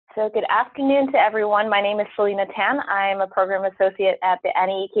So good afternoon to everyone. My name is Selena Tan. I'm a program associate at the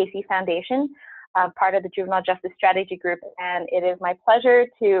JDAI25 Foundation, part of the Juvenile Justice Strategy Group, and it is my pleasure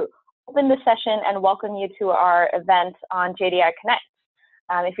to open the session and welcome you to our event on JDAI Connect.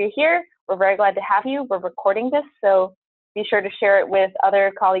 If you're here, we're very glad to have you. We're recording this, so be sure to share it with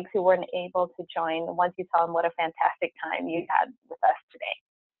other colleagues who weren't able to join once you tell them what a fantastic time you had with us today.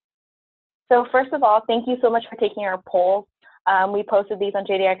 So first of all, thank you so much for taking our polls. We posted these on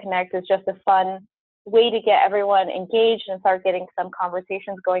JDAI Connect. It's just a fun way to get everyone engaged and start getting some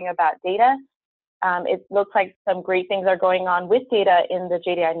conversations going about data. It looks like some great things are going on with data in the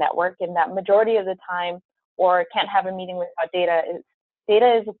JDAI network, and that majority of the time, or can't have a meeting without data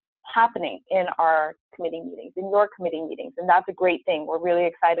is happening in our committee meetings, in your committee meetings, and that's a great thing. We're really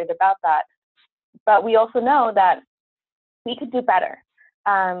excited about that. But we also know that we could do better.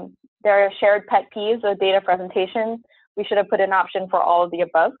 There are shared pet peeves of data presentation. We should have put an option for all of the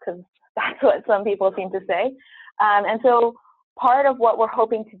above, because that's what some people seem to say. And so part of what we're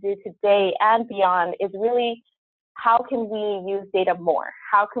hoping to do today and beyond is really, how can we use data more?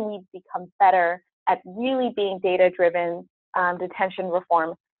 How can we become better at really being data-driven detention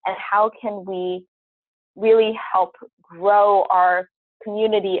reform? And how can we really help grow our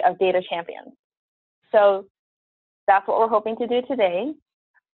community of data champions? So that's what we're hoping to do today.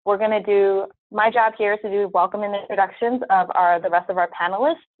 We're going to do, my job here is to do welcome and introductions of the rest of our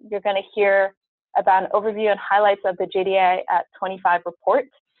panelists. You're going to hear about an overview and highlights of the JDAI25 report,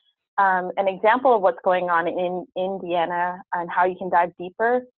 an example of what's going on in Indiana and how you can dive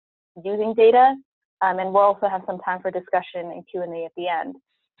deeper using data. And we'll also have some time for discussion and Q&A at the end.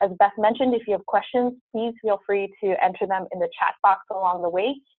 As Beth mentioned, if you have questions, please feel free to enter them in the chat box along the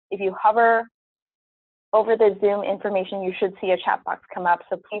way. If you hover over the Zoom information, you should see a chat box come up.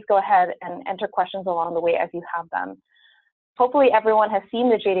 So please go ahead and enter questions along the way as you have them. Hopefully everyone has seen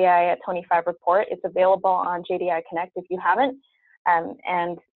the JDAI25 report. It's available on JDAI Connect if you haven't,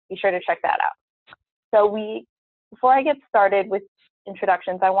 and be sure to check that out. So before I get started with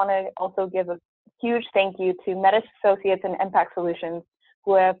introductions, I want to also give a huge thank you to Metis Associates and Impact Solutions,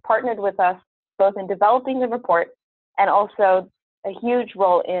 who have partnered with us both in developing the report and also a huge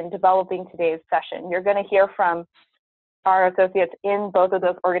role in developing today's session. You're going to hear from our associates in both of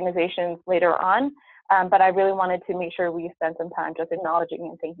those organizations later on, but I really wanted to make sure we spend some time just acknowledging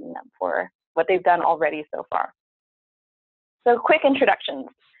and thanking them for what they've done already so far. So quick introductions.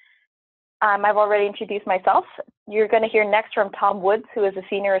 I've already introduced myself. You're going to hear next from Tom Woods, who is a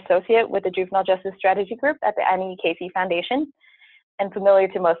senior associate with the Juvenile Justice Strategy Group at the JDAI Foundation, and familiar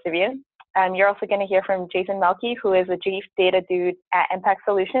to most of you. You're also going to hear from Jason Melke, who is a chief data dude at Impact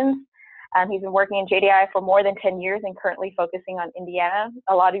Solutions. He's been working in JDAI for more than 10 years and currently focusing on Indiana.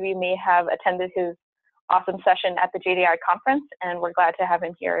 A lot of you may have attended his awesome session at the JDAI conference, and we're glad to have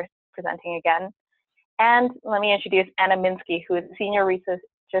him here presenting again. And let me introduce Anna Minsky, who is a senior research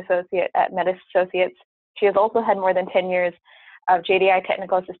associate at Metis Associates. She has also had more than 10 years of JDAI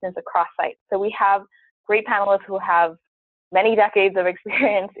technical assistance across sites. So we have great panelists who have many decades of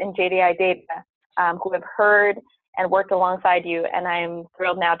experience in JDAI data, who have heard and worked alongside you, and I'm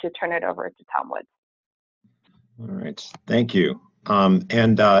thrilled now to turn it over to Tom Woods. All right, thank you. And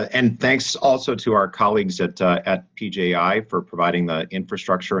thanks also to our colleagues at PJI for providing the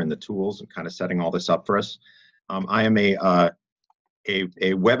infrastructure and the tools and kind of setting all this up for us. I am a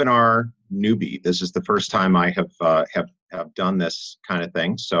webinar newbie. This is the first time I have done this kind of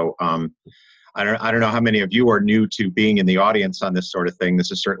thing. So I don't know how many of you are new to being in the audience on this sort of thing.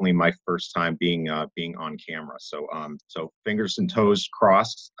 This is certainly my first time being on camera. So so fingers and toes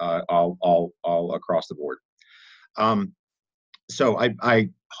crossed all across the board. So I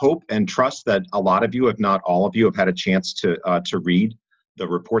hope and trust that a lot of you, if not all of you, have had a chance to read the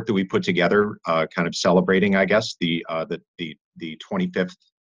report that we put together, kind of celebrating, I guess, the 25th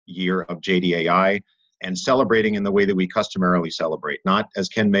year of JDAI, and celebrating in the way that we customarily celebrate, not as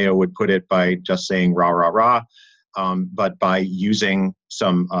Ken Mayo would put it by just saying rah rah rah, but by using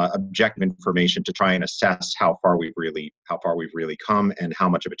some objective information to try and assess how far we've really come and how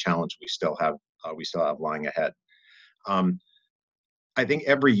much of a challenge we still have lying ahead. I think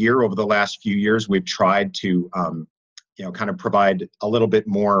every year over the last few years we've tried to kind of provide a little bit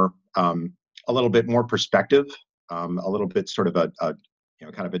more perspective, a little bit sort of a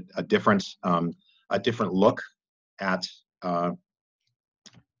different look at kind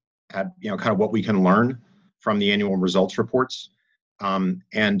of what we can learn from the annual results reports.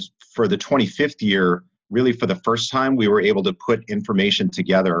 And for the 25th year, really for the first time, we were able to put information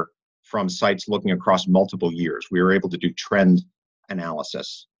together from sites looking across multiple years. We were able to do trend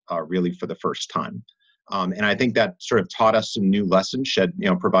analysis really for the first time. And I think that sort of taught us some new lessons,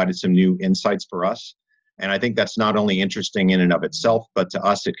 provided some new insights for us. And I think that's not only interesting in and of itself, but to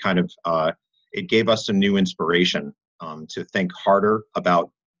us, it kind of it gave us some new inspiration to think harder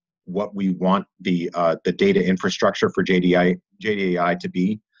about what we want the data infrastructure for JDAI to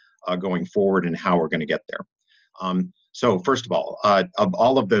be going forward and how we're going to get there. So first of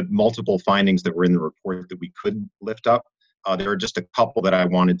all of the multiple findings that were in the report that we could lift up, there are just a couple that I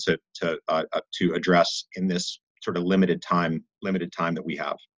wanted to address in this sort of limited time that we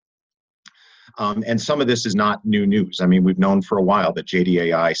have. And some of this is not new news. I mean, we've known for a while that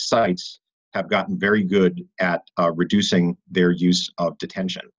JDAI sites have gotten very good at reducing their use of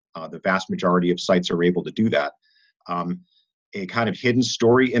detention. The vast majority of sites are able to do that. A kind of hidden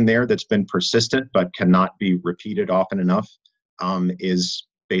story in there that's been persistent but cannot be repeated often enough is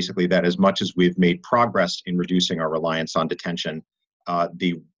basically that as much as we've made progress in reducing our reliance on detention,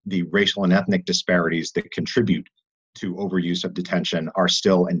 the racial and ethnic disparities that contribute to overuse of detention are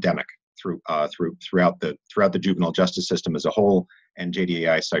still endemic throughout the juvenile justice system as a whole, and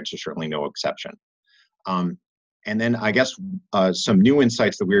JDAI sites are certainly no exception. And then I guess some new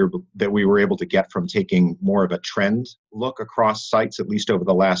insights that we were able to get from taking more of a trend look across sites, at least over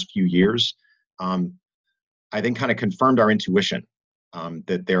the last few years, I think kind of confirmed our intuition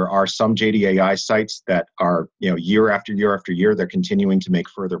that there are some JDAI sites that are, year after year after year, they're continuing to make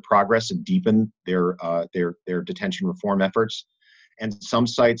further progress and deepen their detention reform efforts, and some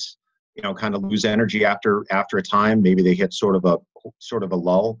sites, kind of lose energy after a time. Maybe they hit sort of a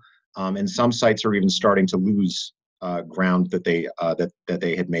lull. And some sites are even starting to lose ground that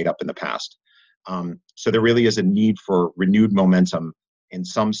they had made up in the past. So there really is a need for renewed momentum in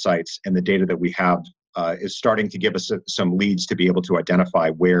some sites, and the data that we have is starting to give us some leads to be able to identify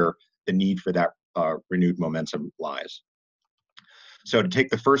where the need for that renewed momentum lies. So to take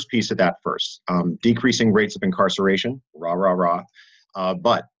the first piece of that first, decreasing rates of incarceration,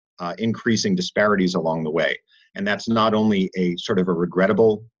 but increasing disparities along the way. And that's not only a sort of a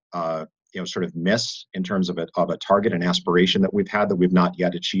regrettable sort of miss in terms of a target and aspiration that we've had that we've not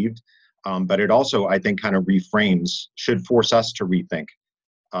yet achieved, but it also, I think, kind of should force us to rethink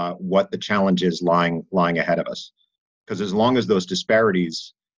what the challenge is lying ahead of us. Because as long as those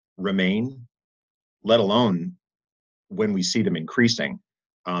disparities remain, let alone when we see them increasing,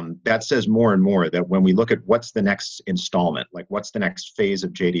 that says more and more that when we look at what's the next installment, like what's the next phase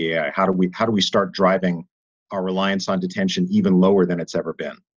of JDAI, how do we start driving our reliance on detention even lower than it's ever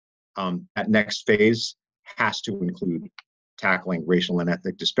been? That next phase has to include tackling racial and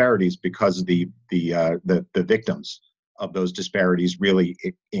ethnic disparities, because the victims of those disparities really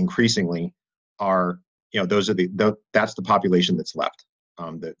increasingly are, that's the population that's left.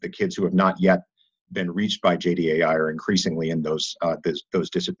 The kids who have not yet been reached by JDAI are increasingly in those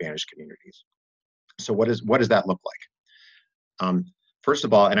disadvantaged communities. So what does that look like? First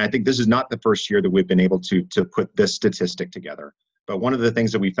of all, and I think this is not the first year that we've been able to put this statistic together, but one of the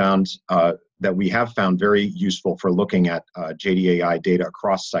things that we have found very useful for looking at JDAI data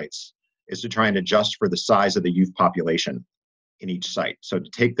across sites is to try and adjust for the size of the youth population in each site. So to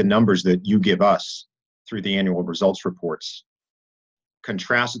take the numbers that you give us through the annual results reports,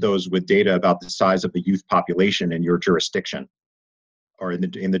 contrast those with data about the size of the youth population in your jurisdiction or in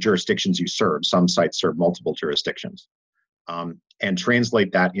the jurisdictions you serve. Some sites serve multiple jurisdictions, and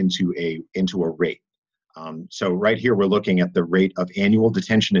translate that into a rate. So right here, we're looking at the rate of annual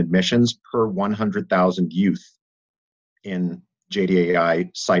detention admissions per 100,000 youth in JDAI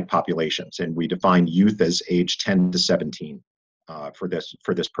site populations. And we define youth as age 10 to 17 for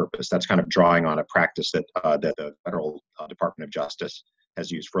this purpose. That's kind of drawing on a practice that the Federal Department of Justice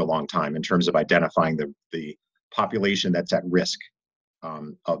has used for a long time in terms of identifying the population that's at risk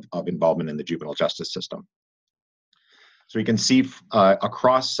of involvement in the juvenile justice system. So you can see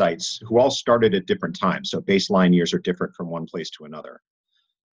across sites who all started at different times. So baseline years are different from one place to another.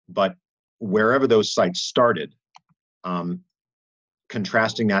 But wherever those sites started,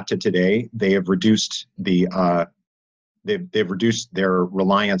 contrasting that to today, they have reduced they've reduced their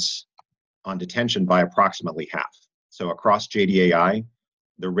reliance on detention by approximately half. So across JDAI,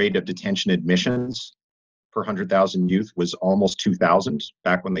 the rate of detention admissions per 100,000 youth was almost 2,000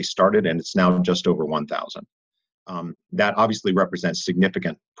 back when they started, and it's now just over 1,000. That obviously represents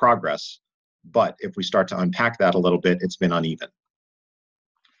significant progress, but if we start to unpack that a little bit, it's been uneven.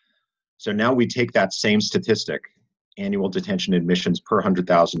 So now we take that same statistic, annual detention admissions per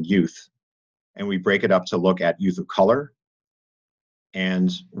 100,000 youth, and we break it up to look at youth of color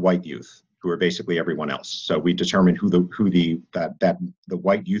and white youth, who are basically everyone else. So we determine the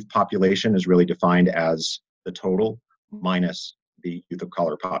white youth population is really defined as the total minus the youth of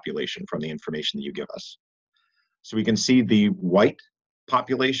color population from the information that you give us. So we can see the white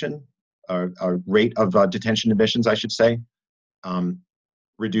population, rate of detention admissions, I should say,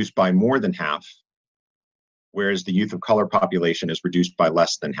 reduced by more than half, whereas the youth of color population is reduced by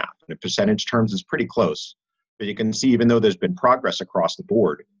less than half. And in percentage terms, it's pretty close. But you can see, even though there's been progress across the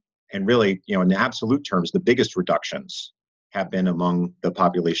board, and really, in absolute terms, the biggest reductions have been among the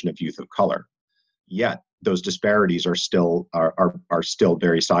population of youth of color. Yet those disparities are still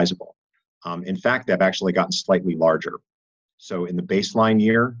very sizable. In fact, they've actually gotten slightly larger. So in the baseline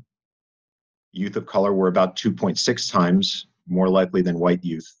year, youth of color were about 2.6 times more likely than white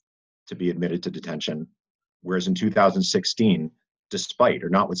youth to be admitted to detention, whereas in 2016, despite or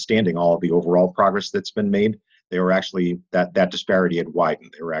notwithstanding all of the overall progress that's been made, they were actually, that disparity had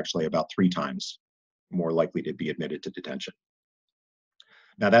widened. They were actually about 3 times more likely to be admitted to detention.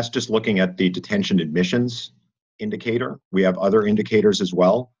 Now, that's just looking at the detention admissions indicator. We have other indicators as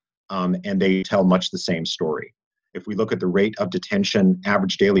well, and they tell much the same story. If we look at the rate of detention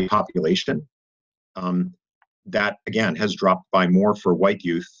average daily population, that again has dropped by more for white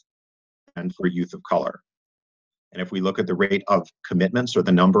youth than for youth of color. And if we look at the rate of commitments, or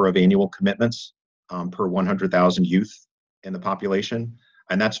the number of annual commitments per 100,000 youth in the population,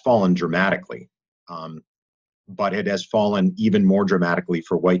 and that's fallen dramatically. But it has fallen even more dramatically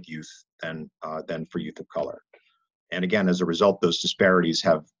for white youth than for youth of color. And again, as a result, those disparities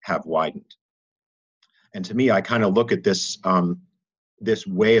have widened. And to me, I kind of look at this this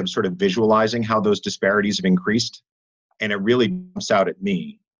way of sort of visualizing how those disparities have increased, and it really jumps out at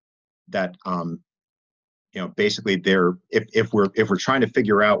me that basically if we're trying to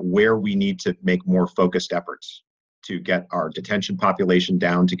figure out where we need to make more focused efforts to get our detention population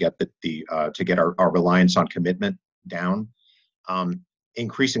down, to get to get our reliance on commitment down,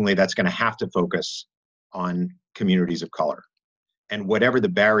 increasingly that's going to have to focus on communities of color, and whatever the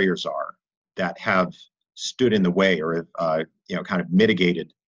barriers are that have stood in the way, or kind of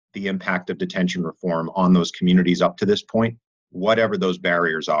mitigated the impact of detention reform on those communities up to this point, whatever those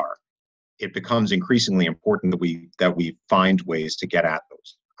barriers are, it becomes increasingly important that we find ways to get at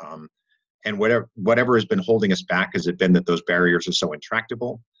those. And whatever has been holding us back, has it been that those barriers are so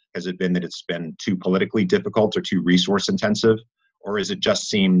intractable? Has it been that it's been too politically difficult or too resource intensive? Or is it just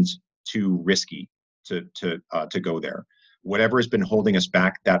seemed too risky to go there? Whatever has been holding us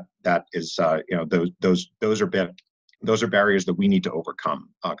back, that is those are barriers that we need to overcome,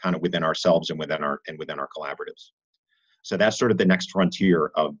 kind of within ourselves and within our collaboratives. So that's sort of the next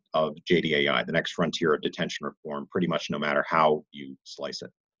frontier of JDAI, the next frontier of detention reform, pretty much no matter how you slice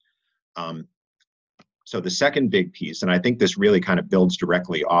it. So the second big piece, and I think this really kind of builds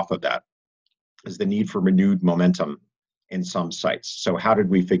directly off of that, is the need for renewed momentum in some sites. So how did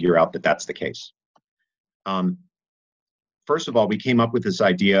we figure out that that's the case? First of all, we came up with this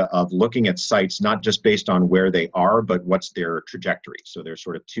idea of looking at sites not just based on where they are, but what's their trajectory. So there's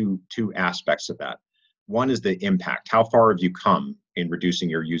sort of two aspects of that. One is the impact. How far have you come in reducing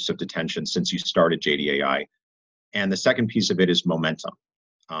your use of detention since you started JDAI? And the second piece of it is momentum.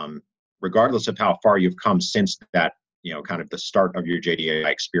 Regardless of how far you've come since that, kind of the start of your JDAI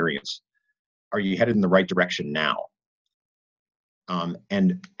experience, are you headed in the right direction now?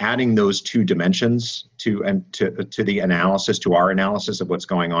 And adding those two dimensions to the analysis, to our analysis of what's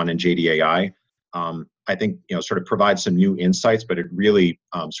going on in JDAI, I think sort of provides some new insights, but it really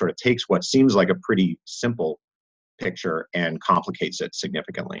sort of takes what seems like a pretty simple picture and complicates it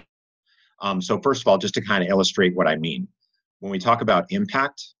significantly. So first of all, just to kind of illustrate what I mean, when we talk about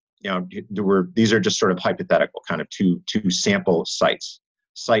impact, these are just sort of hypothetical, kind of two sample sites.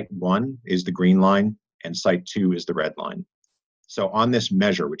 Site 1 is the green line, and site 2 is the red line. So on this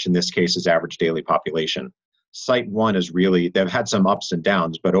measure, which in this case is average daily population, site 1 is really, they've had some ups and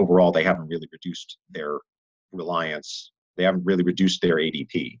downs, but overall they haven't really reduced their reliance. They haven't really reduced their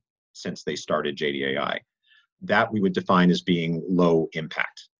ADP since they started JDAI. That we would define as being low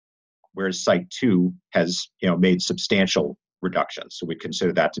impact. Whereas site 2 has made substantial reductions. So we'd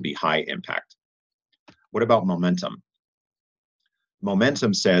consider that to be high impact. What about momentum?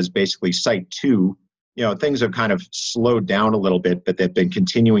 Momentum says basically site 2, things have kind of slowed down a little bit, but they've been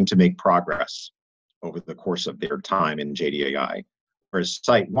continuing to make progress over the course of their time in JDAI. Whereas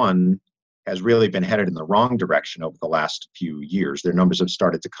site 1 has really been headed in the wrong direction over the last few years. Their numbers have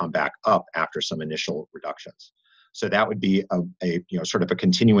started to come back up after some initial reductions. So that would be a sort of a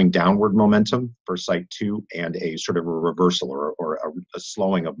continuing downward momentum for site 2, and a sort of a reversal or a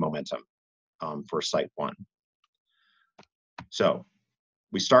slowing of momentum for site 1. So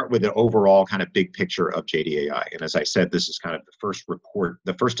we start with an overall kind of big picture of JDAI. And as I said, this is kind of the first report,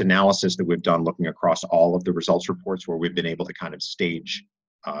 the first analysis that we've done looking across all of the results reports where we've been able to kind of stage,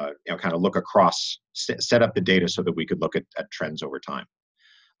 kind of look across, set up the data so that we could look at trends over time.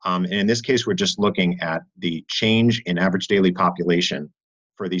 And in this case, we're just looking at the change in average daily population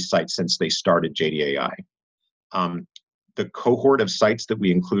for these sites since they started JDAI. The cohort of sites that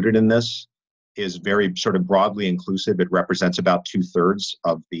we included in this is very sort of broadly inclusive. It represents about 2/3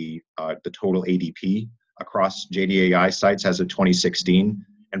 of the total ADP across JDAI sites as of 2016.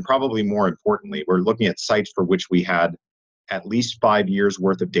 And probably more importantly, we're looking at sites for which we had at least 5 years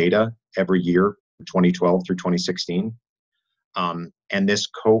worth of data every year, 2012 through 2016. And this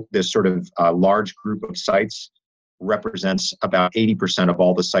sort of large group of sites represents about 80% of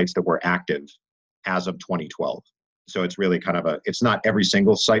all the sites that were active as of 2012. So it's really kind of it's not every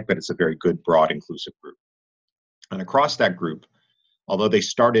single site, but it's a very good, broad, inclusive group. And across that group, although they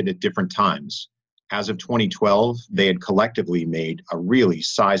started at different times, as of 2012, they had collectively made a really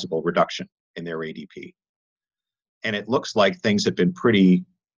sizable reduction in their ADP. And it looks like things have been pretty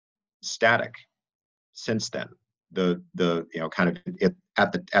static since then. Kind of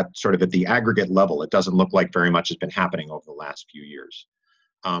at the aggregate level, it doesn't look like very much has been happening over the last few years.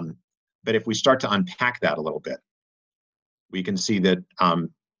 But if we start to unpack that a little bit, we can see that,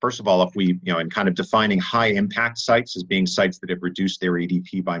 first of all, if we, in kind of defining high impact sites as being sites that have reduced their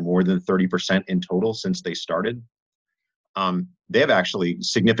ADP by more than 30% in total since they started, they have actually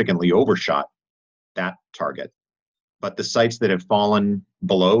significantly overshot that target. But the sites that have fallen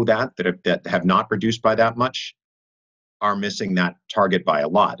below that have not reduced by that much, are missing that target by a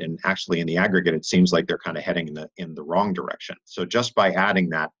lot. And actually, in the aggregate, it seems like they're kind of heading in the wrong direction. So just by adding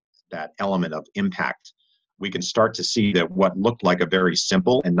that element of impact, we can start to see that what looked like a very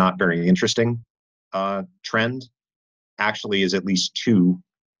simple and not very interesting trend actually is at least two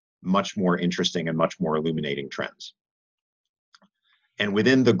much more interesting and much more illuminating trends. And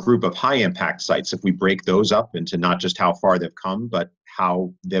within the group of high impact sites, if we break those up into not just how far they've come, but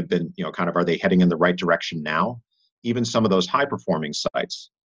how they've been, kind of, are they heading in the right direction now? Even some of those high performing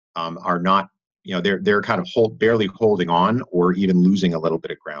sites are not, they're kind of barely holding on or even losing a little bit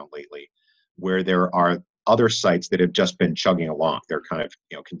of ground lately, where there are other sites that have just been chugging along. They're kind of,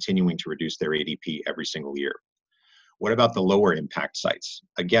 continuing to reduce their ADP every single year. What about the lower impact sites?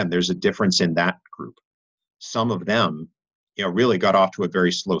 Again, there's a difference in that group. Some of them, really got off to a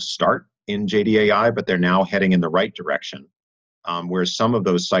very slow start in JDAI, but they're now heading in the right direction. Whereas some of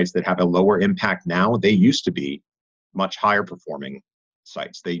those sites that have a lower impact now, they used to be much higher performing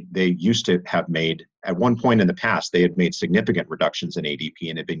sites. They used to have made, at one point in the past, they had made significant reductions in ADP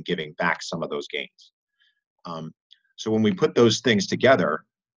and had been giving back some of those gains. So when we put those things together,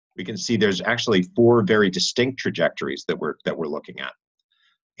 we can see there's actually 4 very distinct trajectories that we're looking at.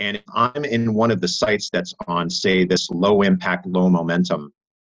 And if I'm in one of the sites that's on, say, this low impact, low momentum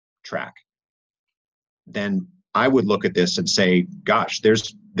track, then I would look at this and say, gosh,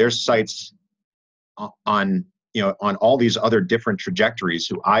 there's sites on all these other different trajectories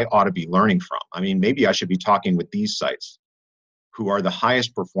who I ought to be learning from. I mean, maybe I should be talking with these sites who are the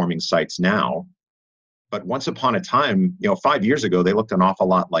highest performing sites now. But once upon a time, 5 years ago, they looked an awful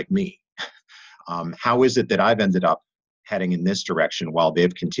lot like me. How is it that I've ended up heading in this direction while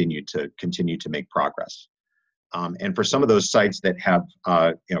they've continued to make progress? And for some of those sites that have,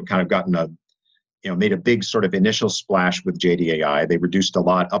 kind of gotten made a big sort of initial splash with JDAI, they reduced a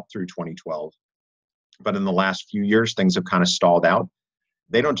lot up through 2012. But in the last few years, things have kind of stalled out.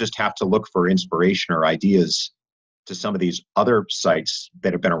 They don't just have to look for inspiration or ideas to some of these other sites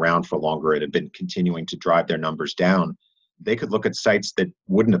that have been around for longer and have been continuing to drive their numbers down. They could look at sites that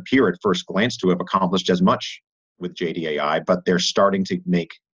wouldn't appear at first glance to have accomplished as much with JDAI, but they're starting to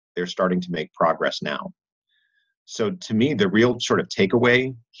make progress now. So to me, the real sort of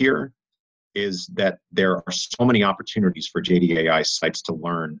takeaway here is that there are so many opportunities for JDAI sites to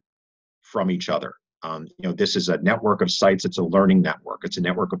learn from each other. This is a network of sites. It's a learning network. It's a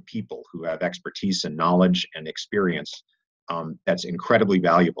network of people who have expertise and knowledge and experience that's incredibly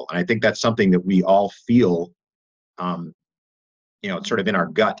valuable. And I think that's something that we all feel, sort of in our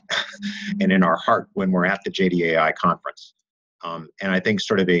gut and in our heart when we're at the JDAI conference. And I think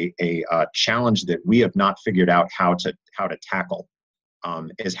sort of a challenge that we have not figured out how to tackle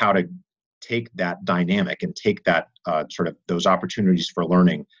is how to take that dynamic and take that sort of those opportunities for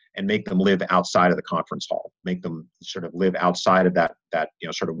learning and make them live outside of the conference hall, make them sort of live outside of that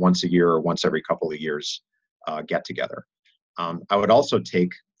sort of once a year or once every couple of years get together. I would also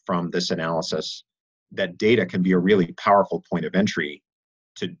take from this analysis that data can be a really powerful point of entry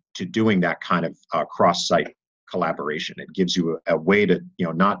to doing that kind of cross-site collaboration. It gives you a way to,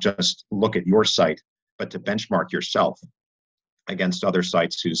 not just look at your site, but to benchmark yourself against other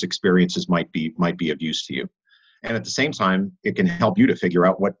sites whose experiences might be of use to you. And at the same time, it can help you to figure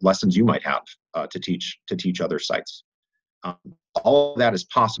out what lessons you might have to teach other sites. All of that is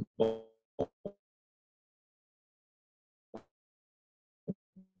possible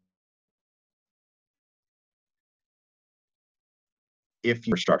if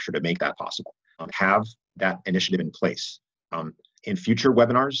you're structured to make that possible. Have that initiative in place. In future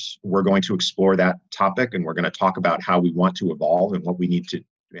webinars, we're going to explore that topic, and we're going to talk about how we want to evolve and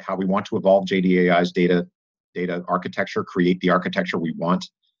how we want to evolve JDAI's data architecture, create the architecture we want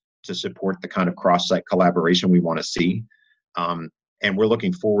to support the kind of cross-site collaboration we want to see. And we're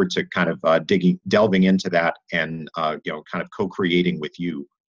looking forward to kind of delving into that and kind of co-creating with you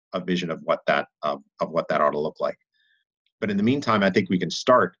a vision of what that ought to look like. But in the meantime, I think we can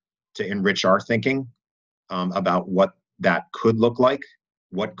start to enrich our thinking about what that could look like.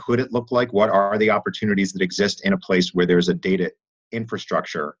 What could it look like? What are the opportunities that exist in a place where there's a data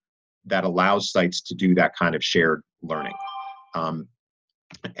infrastructure that allows sites to do that kind of shared learning?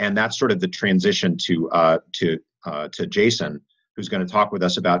 And that's sort of the transition to Jason, who's going to talk with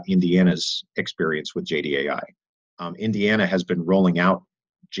us about Indiana's experience with JDAI. Indiana has been rolling out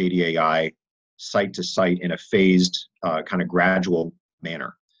JDAI site to site in a phased, kind of gradual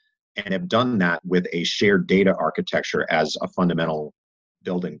manner, and have done that with a shared data architecture as a fundamental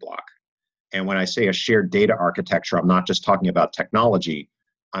building block. And when I say a shared data architecture, I'm not just talking about technology.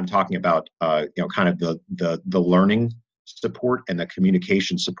 I'm talking about kind of the learning support and the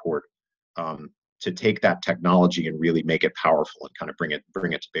communication support to take that technology and really make it powerful and kind of bring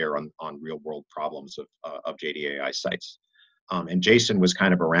it to bear on real world problems of JDAI sites. And Jason was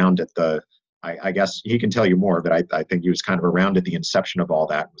kind of around at I guess he can tell you more, but I think he was kind of around at the inception of all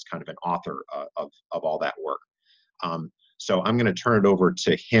that, was kind of an author of all that work. So I'm going to turn it over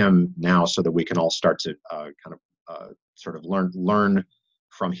to him now so that we can all start to sort of learn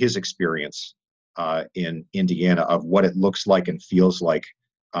from his experience in Indiana of what it looks like and feels like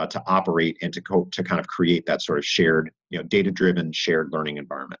to operate and to kind of create that sort of shared, data-driven shared learning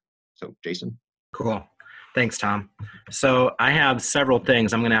environment. So Jason. Cool. Thanks, Tom. So I have several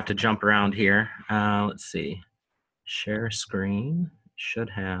things. I'm going to have to jump around here. Let's see. Share screen. Should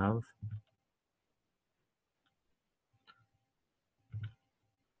have.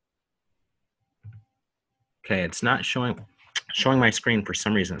 Okay, it's not showing my screen for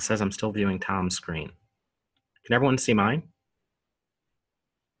some reason. It says I'm still viewing Tom's screen. Can everyone see mine?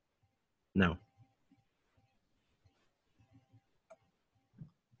 No.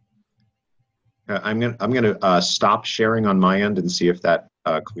 I'm gonna stop sharing on my end and see if that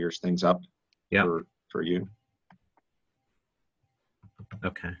clears things up for you.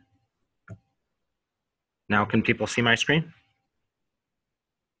 Okay. Now can people see my screen?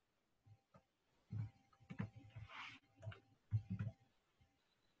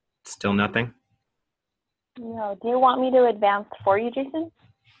 Still nothing? No. Do you want me to advance for you, Jason?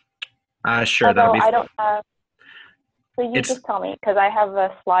 Sure. That'll be. I don't have. So you just tell me, because I have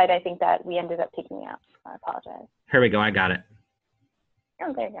a slide I think that we ended up taking out. I apologize. Here we go. I got it.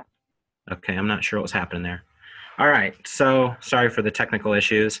 Oh, there you go. Okay, I'm not sure what was happening there. All right. So sorry for the technical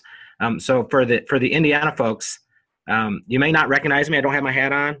issues. So for the Indiana folks, you may not recognize me. I don't have my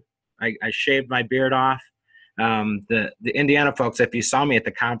hat on. I shaved my beard off. The Indiana folks, if you saw me at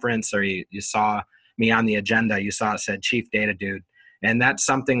the conference or you saw me on the agenda, you saw it said Chief Data Dude. And that's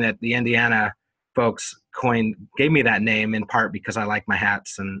something that the Indiana folks gave me that name in part because I like my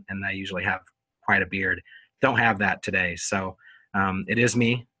hats and I usually have quite a beard. Don't have that today. So it is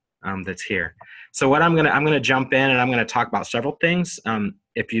me that's here. So what I'm gonna jump in and I'm gonna talk about several things.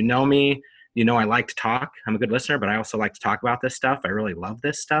 If you know me, you know I like to talk. I'm a good listener, but I also like to talk about this stuff. I really love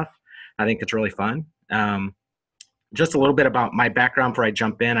this stuff. I think it's really fun. Just a little bit about my background before I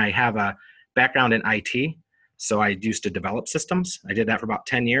jump in. I have a background in IT. So I used to develop systems. I did that for about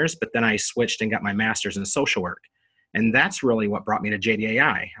 10 years, but then I switched and got my master's in social work. And that's really what brought me to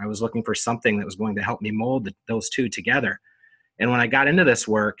JDAI. I was looking for something that was going to help me mold those two together. And when I got into this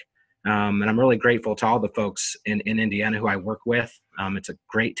work, and I'm really grateful to all the folks in Indiana who I work with. It's a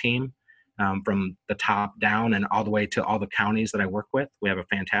great team from the top down and all the way to all the counties that I work with. We have a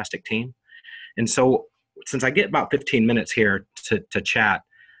fantastic team. And so since I get about 15 minutes here to chat,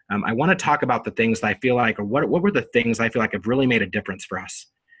 I want to talk about the things that I feel like, or what were the things I feel like have really made a difference for us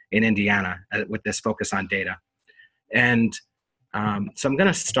in Indiana with this focus on data. And so I'm going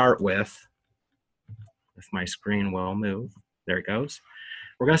to start with, if my screen will move, there it goes.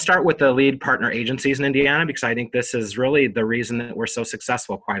 We're going to start with the lead partner agencies in Indiana because I think this is really the reason that we're so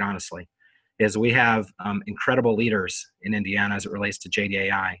successful, quite honestly. is we have incredible leaders in Indiana as it relates to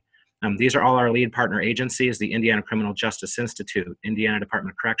JDAI. These are all our lead partner agencies: the Indiana Criminal Justice Institute, Indiana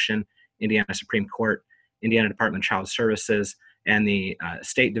Department of Correction, Indiana Supreme Court, Indiana Department of Child Services, and the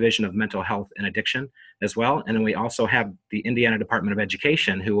State Division of Mental Health and Addiction as well. And then we also have the Indiana Department of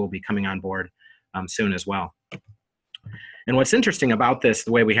Education, who will be coming on board soon as well. And what's interesting about this,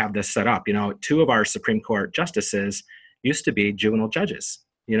 the way we have this set up, you know, 2 of our Supreme Court justices used to be juvenile judges,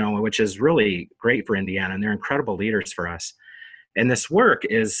 you know, which is really great for Indiana, and they're incredible leaders for us. And this work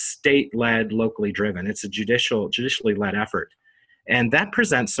is state-led, locally driven. It's a judicially led effort. And that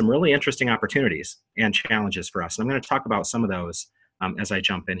presents some really interesting opportunities and challenges for us. And I'm going to talk about some of those as I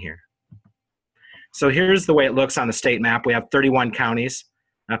jump in here. So here's the way it looks on the state map. We have 31 counties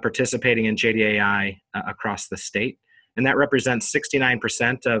participating in JDAI across the state. And that represents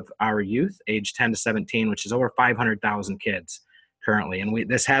 69% of our youth, age 10 to 17, which is over 500,000 kids currently. And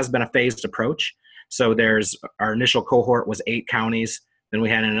this has been a phased approach. So our initial cohort was 8 counties. Then we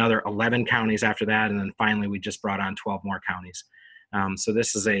had another 11 counties after that. And then finally, we just brought on 12 more counties. So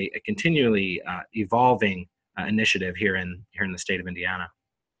this is a continually evolving initiative here in the state of Indiana.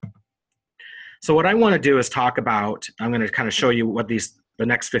 So what I want to do is talk about, I'm going to kind of show you what the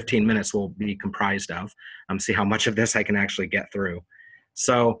next 15 minutes will be comprised of, see how much of this I can actually get through.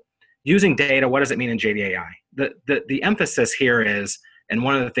 So using data, what does it mean in JDAI? The emphasis here is, and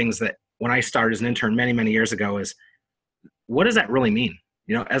one of the things that when I started as an intern many, many years ago is, what does that really mean?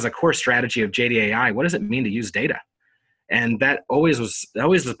 You know, as a core strategy of JDAI, what does it mean to use data? And that always has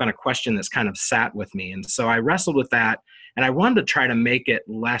been a question that's kind of sat with me. And so I wrestled with that, and I wanted to try to make it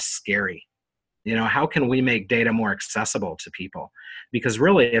less scary. You know, how can we make data more accessible to people? Because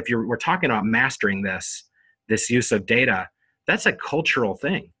really, if we're talking about mastering this use of data, that's a cultural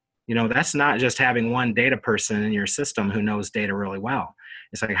thing. You know, that's not just having one data person in your system who knows data really well.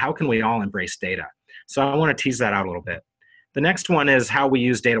 It's like, how can we all embrace data? So I want to tease that out a little bit. The next one is how we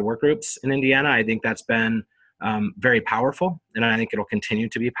use data work groups in Indiana. I think that's been very powerful, and I think it'll continue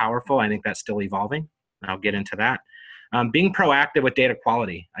to be powerful. I think that's still evolving. I'll get into that. Being proactive with data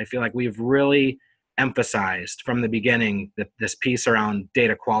quality. I feel like we've really emphasized from the beginning this piece around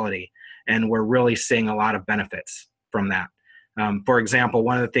data quality, and we're really seeing a lot of benefits from that. For example,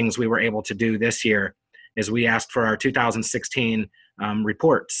 one of the things we were able to do this year is we asked for our 2016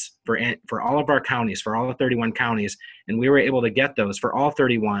 reports for all of our counties, for all the 31 counties, and we were able to get those for all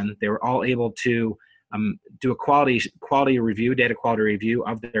 31. They were all able to do a quality review, data quality review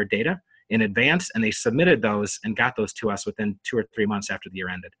of their data in advance, and they submitted those and got those to us within 2 or 3 months after the year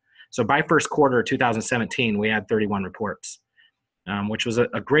ended. So by first quarter 2017, we had 31 reports, which was a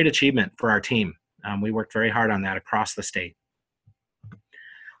great achievement for our team. We worked very hard on that across the state.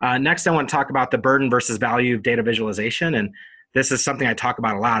 Next, I want to talk about the burden versus value of data visualization. And this is something I talk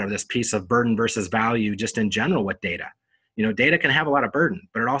about a lot, of this piece of burden versus value just in general with data. You know, data can have a lot of burden,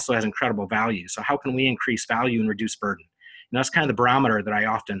 but it also has incredible value. So how can we increase value and reduce burden? And that's kind of the barometer that I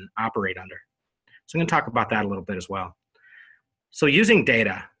often operate under. So I'm going to talk about that a little bit as well. So using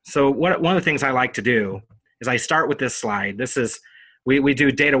data. So one of the things I like to do is I start with this slide. This is, we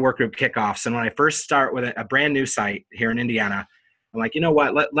do data workgroup kickoffs. And when I first start with a brand new site here in Indiana, I'm like, you know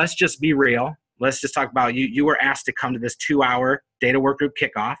what, let's just be real. Let's just talk about you were asked to come to this 2-hour data workgroup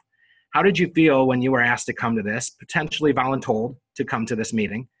kickoff. How did you feel when you were asked to come to this, potentially voluntold to come to this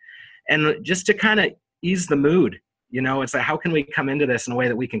meeting? And just to kind of ease the mood, you know, it's like, how can we come into this in a way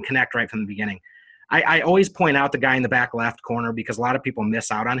that we can connect right from the beginning? I always point out the guy in the back left corner because a lot of people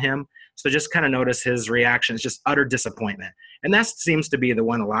miss out on him. So just kind of notice his reaction. It's just utter disappointment. And that seems to be the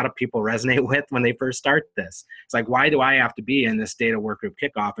one a lot of people resonate with when they first start this. It's like, why do I have to be in this data workgroup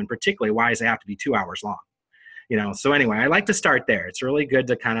kickoff? And particularly, why does it have to be 2 hours long? You know, so anyway, I like to start there. It's really good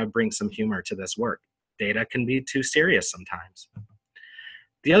to kind of bring some humor to this work. Data can be too serious sometimes.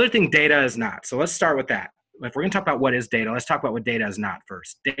 The other thing data is not. So let's start with that. If we're going to talk about what is data, let's talk about what data is not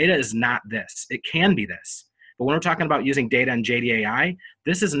first. Data is not this. It can be this. But when we're talking about using data in JDAI,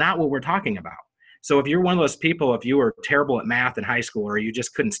 this is not what we're talking about. So if you're one of those people, if you were terrible at math in high school or you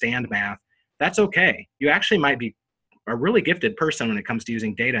just couldn't stand math, that's okay. You actually might be a really gifted person when it comes to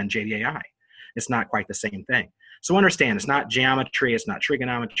using data in JDAI. It's not quite the same thing. So understand, it's not geometry, it's not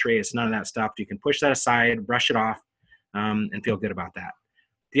trigonometry, it's none of that stuff. You can push that aside, brush it off, and feel good about that.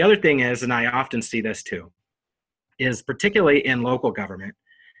 The other thing is, and I often see this too, is particularly in local government,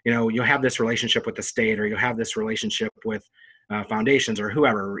 you know, you'll have this relationship with the state, or you'll have this relationship with foundations or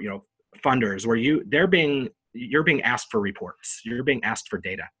whoever, you know, funders, where you're being asked for reports, you're being asked for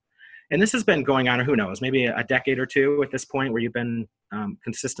data. And this has been going on, who knows, maybe a decade or two at this point, where you've been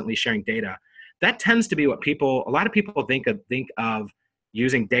consistently sharing data. That tends to be what a lot of people think of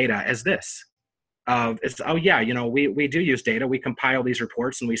using data as this. of, it's, oh yeah, you know, we do use data. We compile these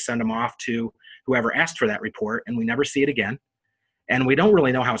reports and we send them off to whoever asked for that report, and we never see it again. And we don't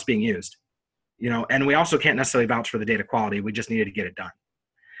really know how it's being used, you know, and we also can't necessarily vouch for the data quality. We just needed to get it done.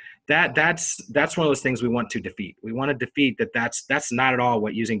 That's one of those things we want to defeat. We want to defeat that. That's not at all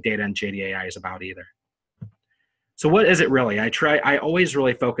what using data in JDAI is about either. So what is it really? I always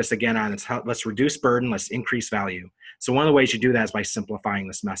really focus again on it's how, let's reduce burden, let's increase value. So one of the ways you do that is by simplifying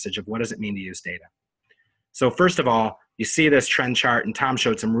this message of what does it mean to use data. So first of all, you see this trend chart, and Tom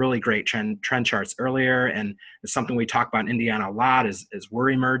showed some really great trend charts earlier, and it's something we talk about in Indiana a lot is we're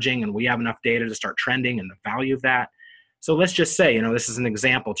emerging and we have enough data to start trending and the value of that. So let's just say, you know, this is an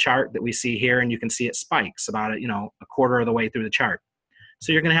example chart that we see here, and you can see it spikes about, you know, a quarter of the way through the chart.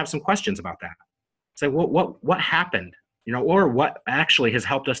 So you're going to have some questions about that. Say, what happened, you know, or what actually has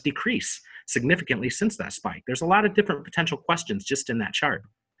helped us decrease significantly since that spike? There's a lot of different potential questions just in that chart.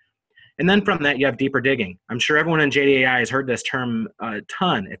 And then from that, you have deeper digging. I'm sure everyone in JDAI has heard this term a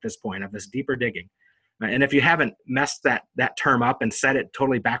ton at this point, of this deeper digging. And if you haven't messed that term up and said it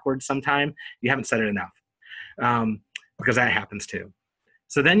totally backwards sometime, you haven't said it enough, because that happens too.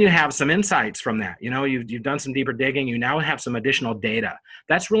 So then you have some insights from that. You know, you've done some deeper digging. You now have some additional data.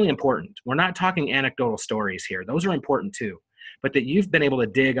 That's really important. We're not talking anecdotal stories here. Those are important too. But that you've been able to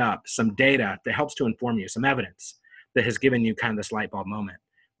dig up some data that helps to inform you, some evidence that has given you kind of this light bulb moment.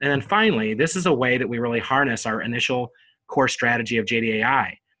 And then finally, this is a way that we really harness our initial core strategy of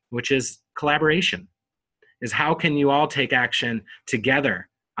JDAI, which is collaboration, is how can you all take action together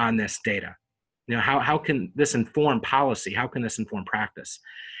on this data? You know, how can this inform policy? How can this inform practice?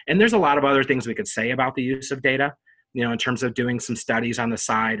 And there's a lot of other things we could say about the use of data, you know, in terms of doing some studies on the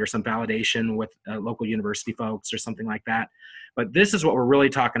side or some validation with local university folks or something like that. But this is what we're really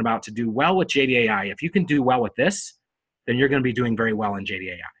talking about to do well with JDAI. If you can do well with this, then you're going to be doing very well in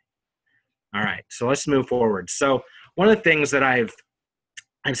JDAI. All right, so let's move forward. So one of the things that I've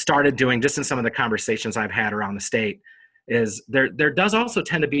started doing just in some of the conversations I've had around the state is there does also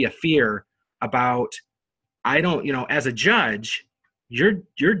tend to be a fear about, you know, as a judge,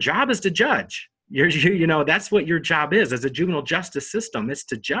 your job is to judge. You know, that's what your job is as a juvenile justice system, is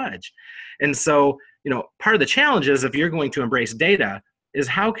to judge. And so, you know, part of the challenge is if you're going to embrace data is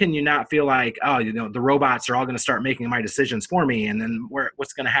how can you not feel like, oh, you know, the robots are all going to start making my decisions for me, and then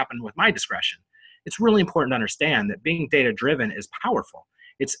what's going to happen with my discretion? It's really important to understand that being data driven is powerful.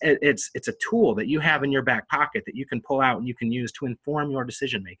 It's a tool that you have in your back pocket that you can pull out and you can use to inform your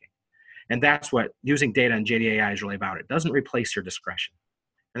decision making. And that's what using data in JDAI is really about. It doesn't replace your discretion.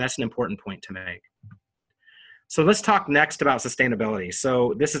 And that's an important point to make. So let's talk next about sustainability.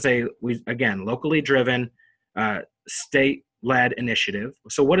 So this is again, locally driven, state-led initiative.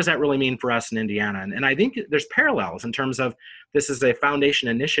 So what does that really mean for us in Indiana? And I think there's parallels in terms of this is a foundation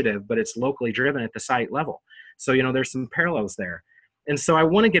initiative, but it's locally driven at the site level. So, you know, there's some parallels there. And so I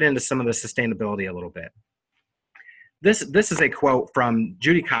want to get into some of the sustainability a little bit. This is a quote from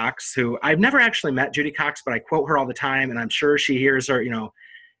Judy Cox, who I've never actually met Judy Cox, but I quote her all the time, and I'm sure she hears her, you know,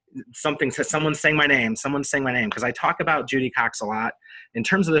 something says, someone's saying my name, because I talk about Judy Cox a lot in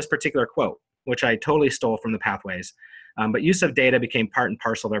terms of this particular quote, which I totally stole from the Pathways. But use of data became part and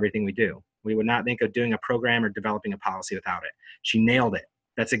parcel of everything we do. We would not think of doing a program or developing a policy without it. She nailed it.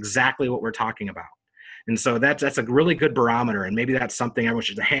 That's exactly what we're talking about. And so that's a really good barometer, and maybe that's something everyone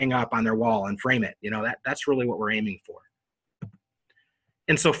should hang up on their wall and frame it. You know, that's really what we're aiming for.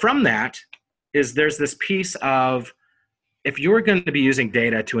 And so from that there's this piece of, if you're going to be using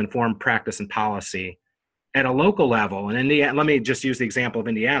data to inform practice and policy at a local level, and Indiana, let me just use the example of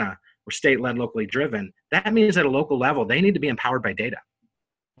Indiana, we're state-led, locally driven. That means at a local level, they need to be empowered by data.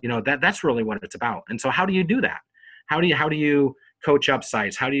 You know, that's really what it's about. And so how do you do that? How do you coach up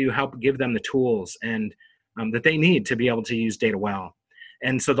sites? How do you help give them the tools and that they need to be able to use data well?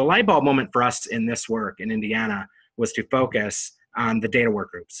 And so the light bulb moment for us in this work in Indiana was to focus on the data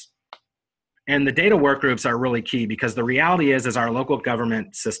work groups. And the data work groups are really key, because the reality is our local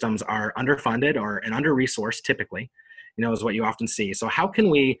government systems are underfunded and under-resourced typically, you know, is what you often see. So how can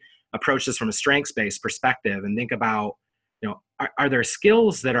we approach this from a strengths-based perspective and think about, you know, are there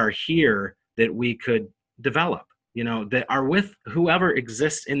skills that are here that we could develop, you know, that are with whoever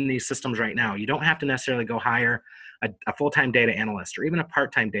exists in these systems right now? You don't have to necessarily go hire a full-time data analyst or even a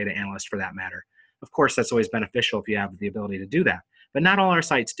part-time data analyst for that matter. Of course, that's always beneficial if you have the ability to do that. But not all our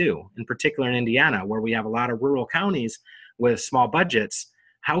sites do. In particular in Indiana, where we have a lot of rural counties with small budgets,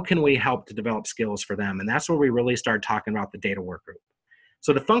 how can we help to develop skills for them? And that's where we really started talking about the data work group.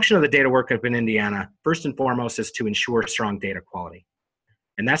 So the function of the data work group in Indiana, first and foremost, is to ensure strong data quality.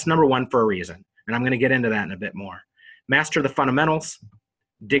 And that's number one for a reason. And I'm going to get into that in a bit more. Master the fundamentals,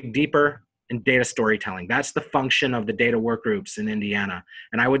 dig deeper, and data storytelling. That's the function of the data work groups in Indiana.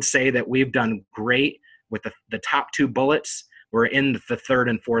 And I would say that we've done great with the top 2 bullets. We're in the 3rd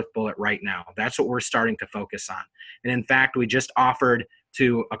and 4th bullet right now. That's what we're starting to focus on. And in fact, we just offered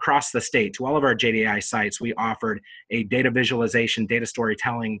to, across the state, to all of our JDAI sites, we offered a data visualization, data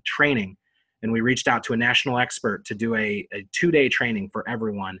storytelling training. And we reached out to a national expert to do a 2-day training for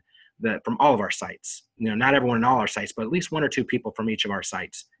everyone from all of our sites. Not everyone in all our sites, but at least 1 or 2 people from each of our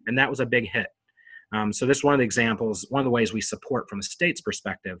sites. And that was a big hit. So this is one of the examples, one of the ways we support from the state's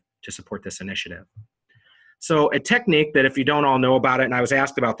perspective to support this initiative. So a technique that if you don't all know about it, and I was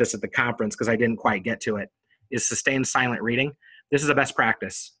asked about this at the conference because I didn't quite get to it, is sustained silent reading. This is a best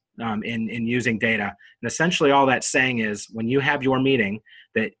practice in using data. And essentially all that's saying is when you have your meeting,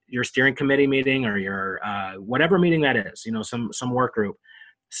 that your steering committee meeting or your whatever meeting that is, some work group,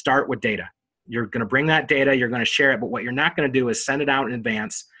 start with data. You're going to bring that data, you're going to share it, but what you're not going to do is send it out in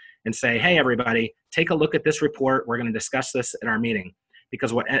advance and say, hey, everybody, take a look at this report. We're going to discuss this at our meeting.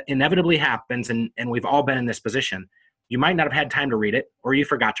 Because what inevitably happens, and we've all been in this position, you might not have had time to read it, or you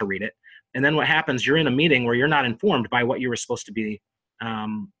forgot to read it. And then what happens, you're in a meeting where you're not informed by what you were supposed to be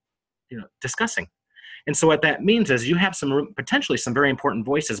discussing. And so what that means is you have potentially some very important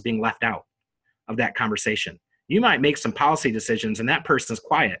voices being left out of that conversation. You might make some policy decisions and that person's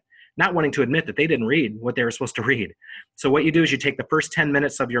quiet, not wanting to admit that they didn't read what they were supposed to read. So what you do is you take the first 10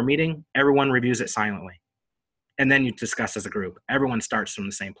 minutes of your meeting, everyone reviews it silently. And then you discuss as a group. Everyone starts from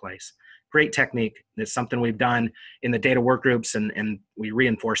the same place. Great technique. It's something we've done in the data work groups, and we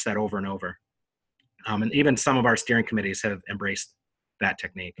reinforce that over and over. And even some of our steering committees have embraced that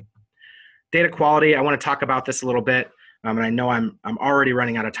technique. Data quality, I want to talk about this a little bit. And I know I'm already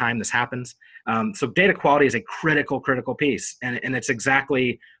running out of time. This happens. So data quality is a critical piece. And it's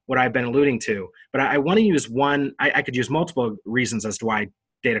exactly what I've been alluding to. But I want to use one. I could use multiple reasons as to why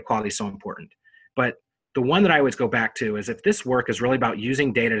data quality is so important. But the one that I always go back to is if this work is really about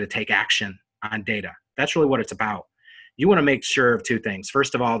using data to take action on data, that's really what it's about. You want to make sure of 2 things.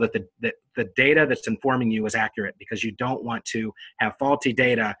 First of all, that the data that's informing you is accurate, because you don't want to have faulty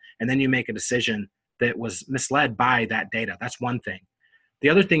data and then you make a decision that was misled by that data. That's one thing. The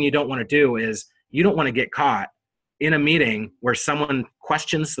other thing you don't want to do is you don't want to get caught in a meeting where someone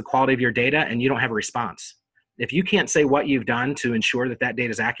questions the quality of your data and you don't have a response. If you can't say what you've done to ensure that that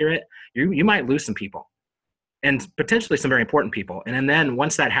data is accurate, you might lose some people. And potentially some very important people. And then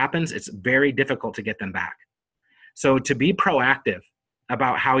once that happens, it's very difficult to get them back. So to be proactive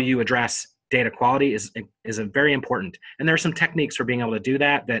about how you address data quality is very important. And there are some techniques for being able to do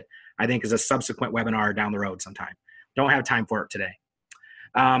that I think is a subsequent webinar down the road sometime. Don't have time for it today.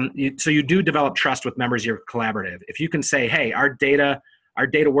 So you do develop trust with members of your collaborative. If you can say, hey, our data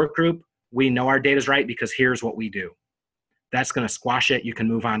work group, we know our data is right because here's what we do. That's going to squash it. You can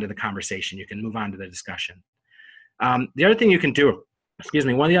move on to the conversation. You can move on to the discussion. The other thing you can do,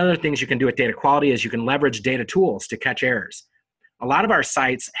 one of the other things you can do with data quality is you can leverage data tools to catch errors. A lot of our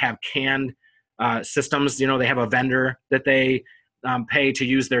sites have canned systems. They have a vendor that they pay to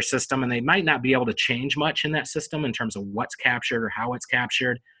use their system, and they might not be able to change much in that system in terms of what's captured or how it's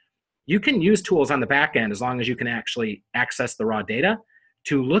captured. You can use tools on the back end as long as you can actually access the raw data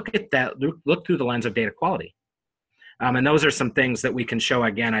to look at that, look through the lens of data quality. And those are some things that we can show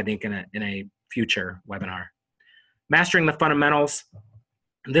again, I think, in a future webinar. Mastering the fundamentals.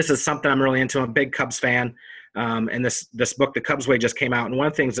 This is something I'm really into. I'm a big Cubs fan. And this book, The Cubs Way, just came out. And one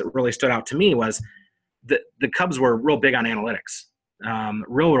of the things that really stood out to me was the Cubs were real big on analytics,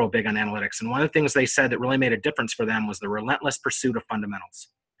 real big on analytics. And one of the things they said that really made a difference for them was the relentless pursuit of fundamentals.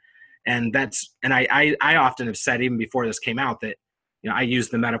 And I often have said, even before this came out, that I use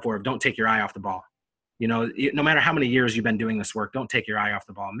the metaphor of don't take your eye off the ball. No matter how many years you've been doing this work, don't take your eye off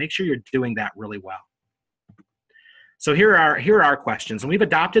the ball. Make sure you're doing that really well. So here are our questions, and we've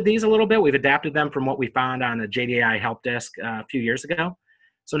adopted these a little bit. We've adapted them from what we found on the JDAI help desk a few years ago.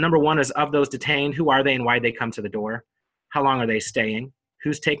 So number 1 is, of those detained, who are they and why they come to the door? How long are they staying?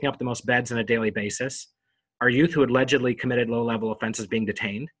 Who's taking up the most beds on a daily basis? Are youth who allegedly committed low-level offenses being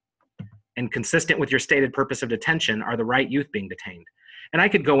detained? And consistent with your stated purpose of detention, are the right youth being detained? And I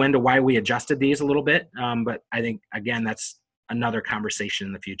could go into why we adjusted these a little bit, but I think, again, that's another conversation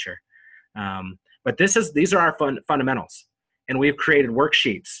in the future. But these are our fundamentals. And we've created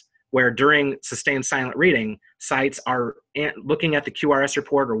worksheets where during sustained silent reading, sites are looking at the QRS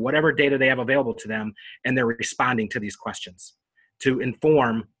report or whatever data they have available to them, and they're responding to these questions to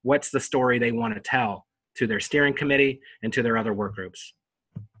inform what's the story they want to tell to their steering committee and to their other work groups.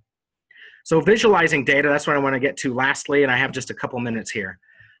 So visualizing data, that's what I want to get to lastly, and I have just a couple minutes here.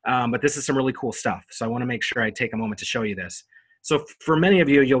 But this is some really cool stuff, so I want to make sure I take a moment to show you this. So for many of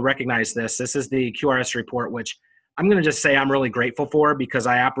you, you'll recognize this. This is the QRS report, which I'm going to just say I'm really grateful for, because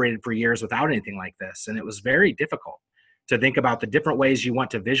I operated for years without anything like this. And it was very difficult to think about the different ways you want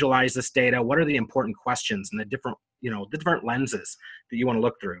to visualize this data. What are the important questions and the different, the different lenses that you want to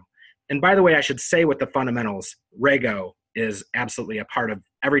look through. And by the way, I should say with the fundamentals, RAGO is absolutely a part of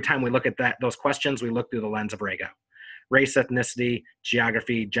every time we look at those questions, we look through the lens of RAGO. Race, ethnicity,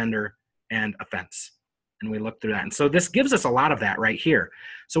 geography, gender, and offense. And we look through that. And so this gives us a lot of that right here.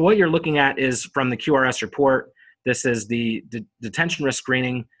 So what you're looking at is from the QRS report. This is the detention risk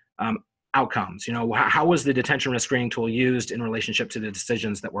screening outcomes. How was the detention risk screening tool used in relationship to the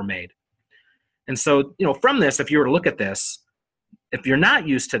decisions that were made? And so, from this, if you were to look at this, if you're not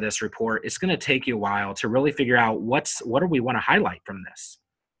used to this report, it's going to take you a while to really figure out what do we want to highlight from this?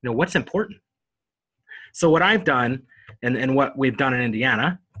 What's important? So what I've done and what we've done in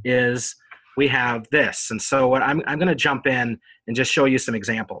Indiana is we have this. And so what I'm going to jump in and just show you some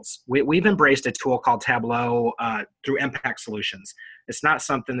examples. We've embraced a tool called Tableau through Impact Solutions. It's not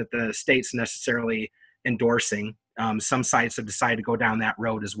something that the state's necessarily endorsing. Some sites have decided to go down that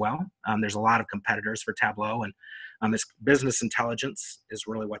road as well. There's a lot of competitors for Tableau, and it's business intelligence is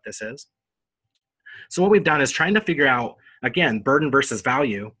really what this is. So what we've done is trying to figure out, again, burden versus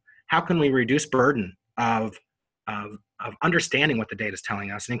value. How can we reduce burden of understanding what the data is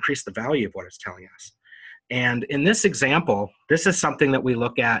telling us and increase the value of what it's telling us? And in this example, this is something that we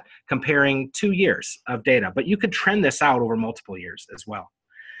look at comparing 2 years of data, but you could trend this out over multiple years as well.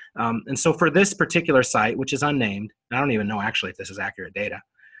 And so for this particular site, which is unnamed, I don't even know actually if this is accurate data,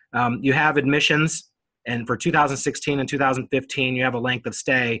 you have admissions, and for 2016 and 2015, you have a length of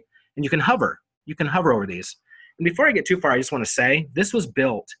stay, and you can hover over these. And before I get too far, I just want to say, this was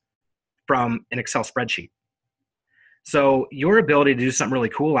built from an Excel spreadsheet. So your ability to do something really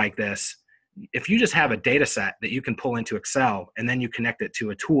cool like this, if you just have a data set that you can pull into Excel and then you connect it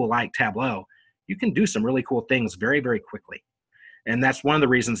to a tool like Tableau, you can do some really cool things very, very quickly. And that's one of the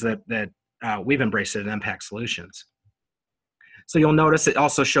reasons that we've embraced it at Impact Solutions. So you'll notice it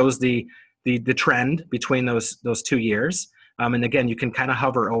also shows the trend between those 2 years. And again, you can kind of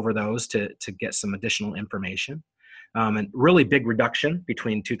hover over those to get some additional information. And really big reduction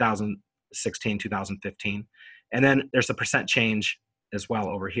between 2016, 2015. And then there's a percent change as well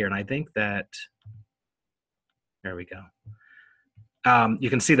over here. And I think that, there we go. You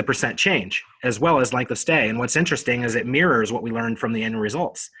can see the percent change as well as length of stay. And what's interesting is it mirrors what we learned from the annual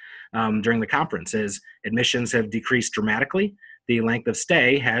results during the conference. Is admissions have decreased dramatically. The length of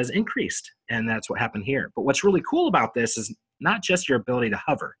stay has increased. And that's what happened here. But what's really cool about this is not just your ability to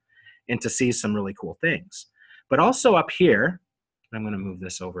hover and to see some really cool things, but also up here, I'm going to move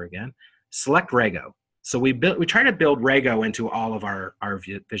this over again, select RAGO. So we try to build RAGO into all of our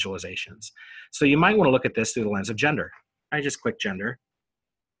visualizations. So you might want to look at this through the lens of gender. I just click gender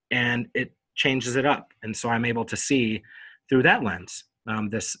and it changes it up. And so I'm able to see through that lens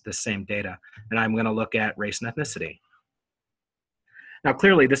this same data. And I'm going to look at race and ethnicity. Now,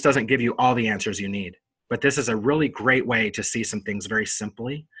 clearly, this doesn't give you all the answers you need, but this is a really great way to see some things very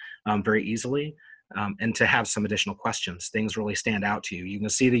simply, very easily, and to have some additional questions. Things really stand out to you. You can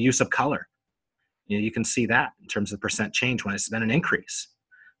see the use of color. You can see that in terms of percent change when it's been an increase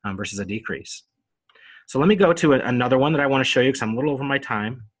versus a decrease. So let me go to another one that I want to show you because I'm a little over my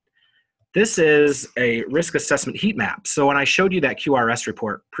time. This is a risk assessment heat map. So when I showed you that QRS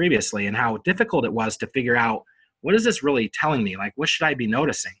report previously and how difficult it was to figure out, what is this really telling me? Like, what should I be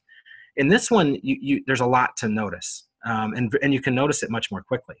noticing? In this one, there's a lot to notice, and you can notice it much more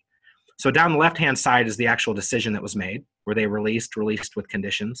quickly. So down the left-hand side is the actual decision that was made. Were they released with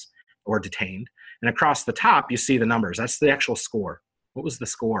conditions, or detained? And across the top, you see the numbers. That's the actual score. What was the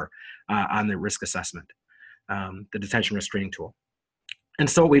score on the risk assessment, the detention risk screening tool? And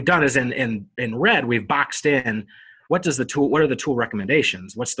so what we've done is in red, we've boxed in what are the tool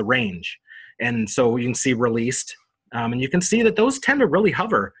recommendations? What's the range? And so you can see released, and you can see that those tend to really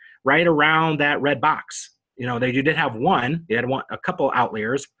hover right around that red box. You did have one, you had a couple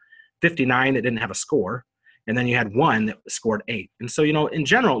outliers, 59 that didn't have a score, and then you had one that scored 8. And so, in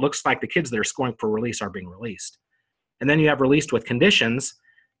general, it looks like the kids that are scoring for release are being released. And then you have released with conditions.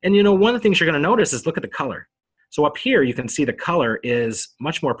 And, one of the things you're going to notice is look at the color. So up here, you can see the color is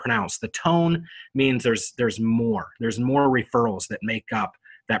much more pronounced. The tone means there's more referrals that make up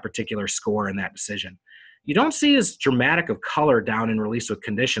that particular score and that decision. You don't see as dramatic of color down in release with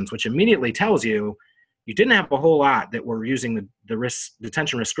conditions, which immediately tells you you didn't have a whole lot that were using the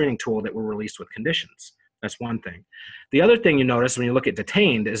detention risk screening tool that were released with conditions. That's one thing. The other thing you notice when you look at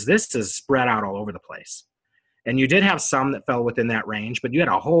detained is this is spread out all over the place. And you did have some that fell within that range, but you had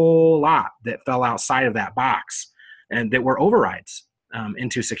a whole lot that fell outside of that box. and that were overrides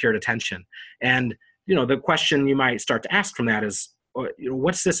into secure detention. And the question you might start to ask from that is,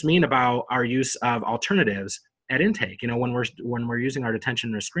 what's this mean about our use of alternatives at intake? When we're using our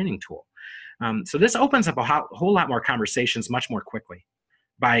detention risk screening tool. So this opens up a whole lot more conversations much more quickly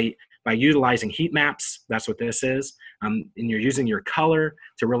by utilizing heat maps. That's what this is, and you're using your color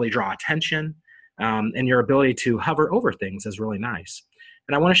to really draw attention, and your ability to hover over things is really nice.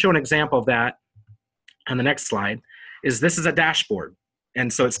 And I want to show an example of that on the next slide. This is a dashboard,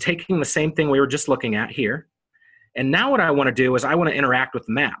 and so it's taking the same thing we were just looking at here. And now what I want to do is I want to interact with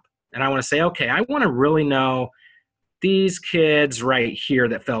the map. And I want to say, okay, I want to really know these kids right here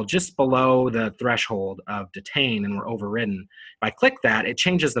that fell just below the threshold of detain and were overridden. If I click that, it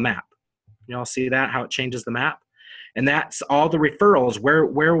changes the map. You all see that, how it changes the map? And that's all the referrals,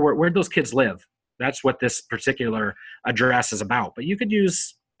 where those kids live. That's what this particular address is about. But you could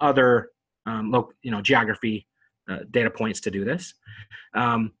use other geography data points to do this.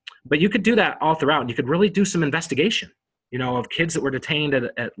 But you could do that all throughout. You could really do some investigation, of kids that were detained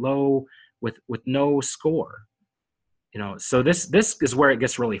at low with no score. So this is where it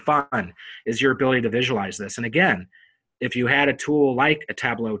gets really fun, is your ability to visualize this. And again, if you had a tool like a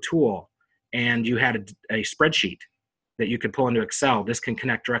Tableau tool and you had a spreadsheet that you could pull into Excel, this can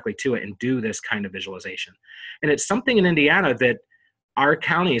connect directly to it and do this kind of visualization. And it's something in Indiana that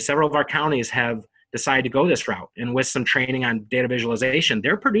several of our counties have decided to go this route. And with some training on data visualization,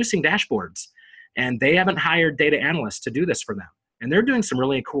 they're producing dashboards, and they haven't hired data analysts to do this for them. And they're doing some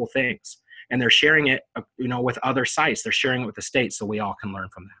really cool things. And they're sharing it, with other sites. They're sharing it with the state, so we all can learn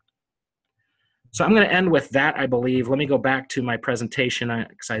from that. So I'm going to end with that, I believe. Let me go back to my presentation,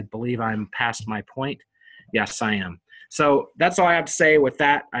 because I believe I'm past my point. Yes, I am. So that's all I have to say with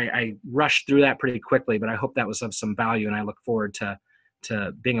that. I rushed through that pretty quickly, but I hope that was of some value, and I look forward to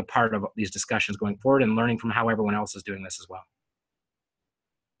being a part of these discussions going forward and learning from how everyone else is doing this as well.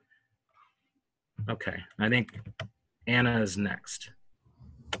 Okay, I think Anna is next.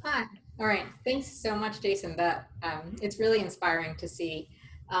 Hi. All right. Thanks so much, Jason. It's really inspiring to see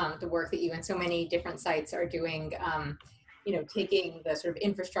the work that you and so many different sites are doing, taking the sort of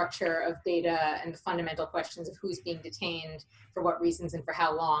infrastructure of data and the fundamental questions of who's being detained, for what reasons, and for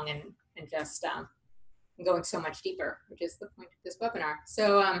how long, and just going so much deeper, which is the point of this webinar.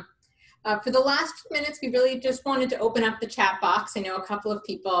 So for the last few minutes, we really just wanted to open up the chat box. I know a couple of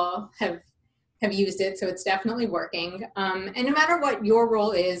people have used it, so it's definitely working. And no matter what your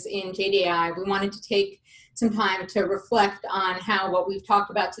role is in JDAI, we wanted to take some time to reflect on how what we've talked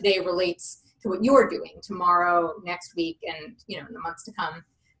about today relates to what you're doing tomorrow, next week, and in the months to come.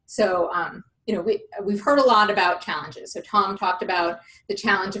 So we've heard a lot about challenges. So Tom talked about the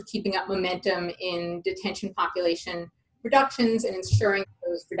challenge of keeping up momentum in detention population reductions and ensuring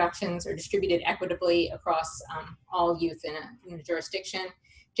those reductions are distributed equitably across all youth in a jurisdiction.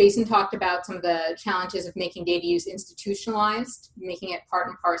 Jason talked about some of the challenges of making data use institutionalized, making it part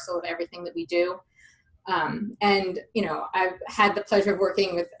and parcel of everything that we do. I've had the pleasure of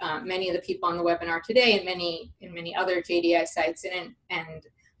working with many of the people on the webinar today and many other JDI sites, and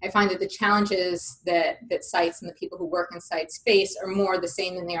I find that the challenges that sites and the people who work in sites face are more the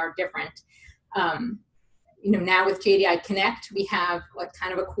same than they are different. Now with JDI Connect, we have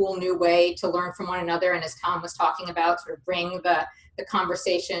kind of a cool new way to learn from one another, and as Tom was talking about, sort of bring the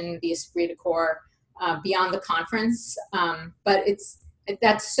conversation, the esprit de corps, beyond the conference. But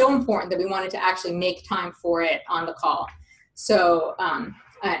that's so important that we wanted to actually make time for it on the call. So,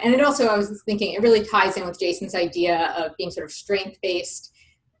 and it also, I was thinking, it really ties in with Jason's idea of being sort of strength-based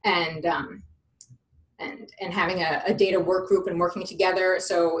and having a data work group and working together.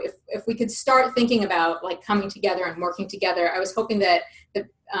 So if we could start thinking about coming together and working together, I was hoping that the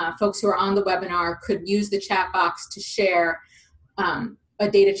folks who are on the webinar could use the chat box to share a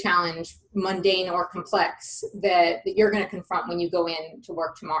data challenge, mundane or complex, that you're going to confront when you go in to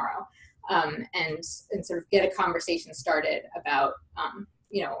work tomorrow, and sort of get a conversation started about,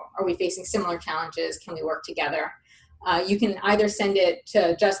 are we facing similar challenges? Can we work together? You can either send it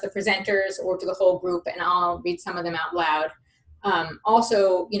to just the presenters or to the whole group, and I'll read some of them out loud.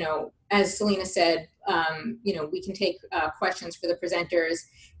 Also, as Selena said, we can take questions for the presenters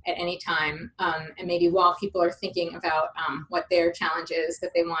at any time, and maybe while people are thinking about what their challenge is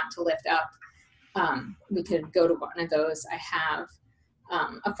that they want to lift up, we could go to one of those. I have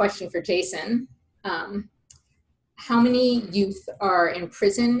a question for Jason. How many youth are in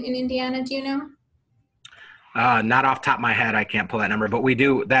prison in Indiana, do you know? Not off the top of my head, I can't pull that number, but we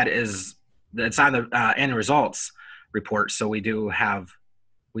do. It's on the annual results report, so we do have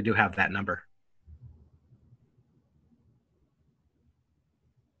that number.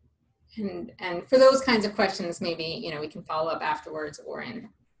 And for those kinds of questions, maybe, you know, we can follow up afterwards or in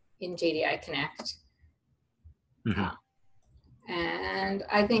JDI Connect. And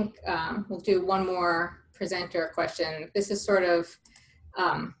I think we'll do one more presenter question. This is sort of,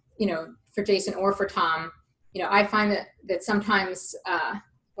 you know, for Jason or for Tom. You know, I find that sometimes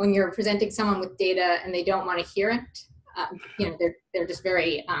when you're presenting someone with data and they don't want to hear it, you know, they're just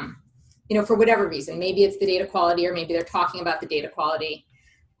very, you know, for whatever reason, maybe it's the data quality or maybe they're talking about the data quality,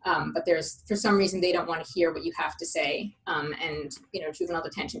 but for some reason they don't want to hear what you have to say. And, you know, juvenile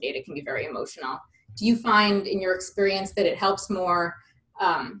detention data can be very emotional. Do you find in your experience that it helps more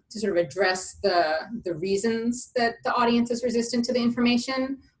to sort of address the reasons that the audience is resistant to the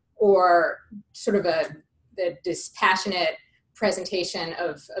information, or sort of the dispassionate presentation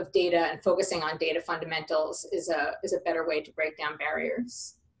of data and focusing on data fundamentals is a better way to break down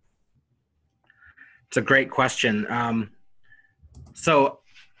barriers? It's a great question. So,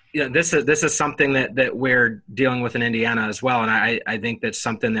 you know, this is something that we're dealing with in Indiana as well, and I think that's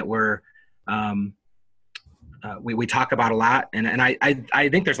something that we talk about a lot, and I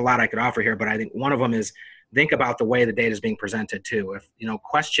think there's a lot I could offer here, but I think one of them is think about the way the data is being presented too. If, you know,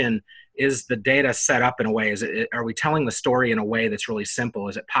 question, is the data set up in a way, are we telling the story in a way that's really simple?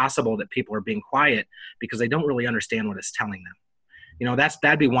 Is it possible that people are being quiet because they don't really understand what it's telling them? You know,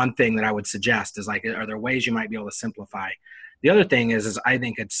 that'd be one thing that I would suggest, is like, are there ways you might be able to simplify? The other thing is I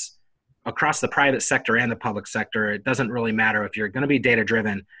think it's across the private sector and the public sector. It doesn't really matter if you're going to be data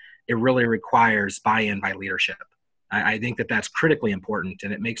driven. It really requires buy-in by leadership. I think that's critically important,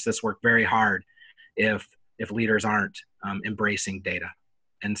 and it makes this work very hard if leaders aren't embracing data.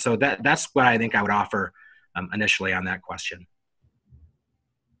 And so that's what I think I would offer initially on that question.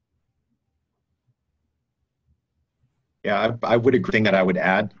 Yeah, I would agree. Thing that I would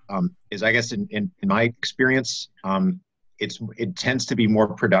add is, I guess in my experience, it tends to be more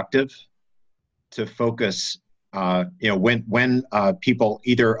productive to focus, you know, when people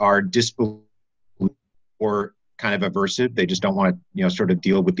either are disbelieving or kind of aversive, they just don't want to, you know, sort of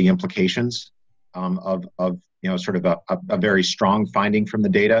deal with the implications of you know, sort of a very strong finding from the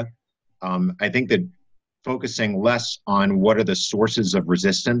data. I think that focusing less on what are the sources of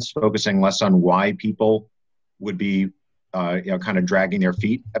resistance, focusing less on why people would be, you know, kind of dragging their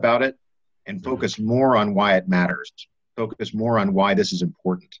feet about it, and focus more on why it matters. Focus more on why this is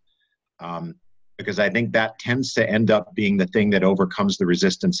important. Because I think that tends to end up being the thing that overcomes the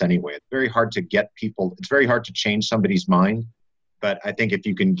resistance anyway. It's very hard to get people, it's very hard to change somebody's mind, but I think if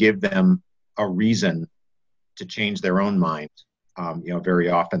you can give them a reason to change their own mind, you know, very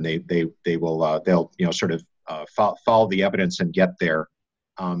often they'll you know, sort of follow the evidence and get there,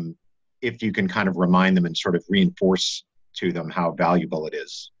 if you can kind of remind them and sort of reinforce to them how valuable it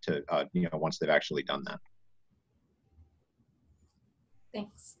is to, you know, once they've actually done that.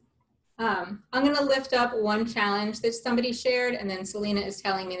 Thanks. I'm going to lift up one challenge that somebody shared, and then Selena is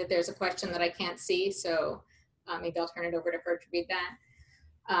telling me that there's a question that I can't see, so maybe I'll turn it over to her to read that.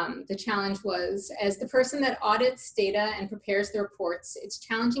 The challenge was, as the person that audits data and prepares the reports, it's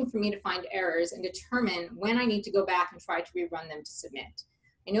challenging for me to find errors and determine when I need to go back and try to rerun them to submit.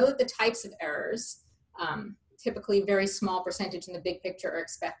 I know that the types of errors, typically very small percentage in the big picture, are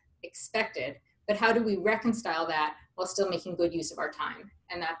expected, but how do we reconcile that while still making good use of our time?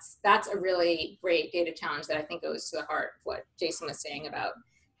 And that's a really great data challenge that I think goes to the heart of what Jason was saying about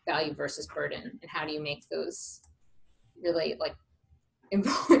value versus burden, and how do you make those really like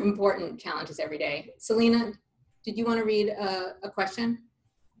important challenges every day. Selena, did you want to read a question?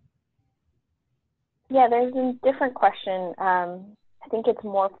 Yeah, there's a different question. I think it's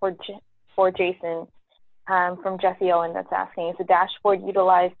more for Jason, from Jesse Owen, that's asking, is the dashboard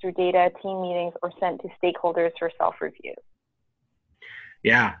utilized through data, team meetings, or sent to stakeholders for self-review?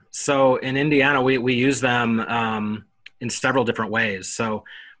 Yeah, so in Indiana, we use them in several different ways. So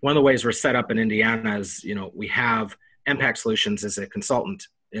one of the ways we're set up in Indiana is, you know, we have Impact Solutions as a consultant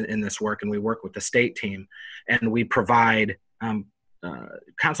in this work, and we work with the state team, and we provide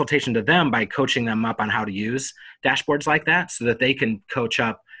consultation to them by coaching them up on how to use dashboards like that, so that they can coach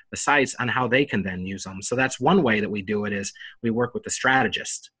up the sites on how they can then use them. So that's one way that we do it, is we work with the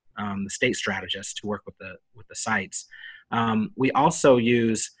strategist, the state strategist, to work with the sites. We also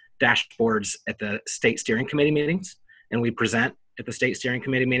use dashboards at the state steering committee meetings, and we present at the state steering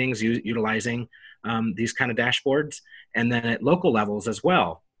committee meetings utilizing these kind of dashboards. And then at local levels as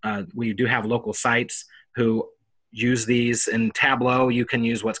well, we do have local sites who use these. In Tableau, you can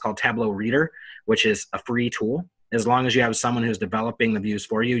use what's called Tableau Reader, which is a free tool. As long as you have someone who's developing the views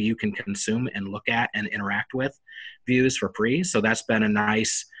for you, you can consume and look at and interact with views for free. So that's been a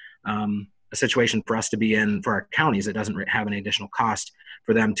nice a situation for us to be in for our counties. It doesn't have any additional cost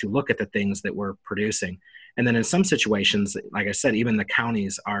for them to look at the things that we're producing. And then in some situations, like I said, even the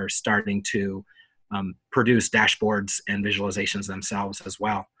counties are starting to produce dashboards and visualizations themselves as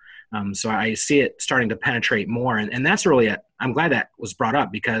well. So I see it starting to penetrate more. And that's really, I'm glad that was brought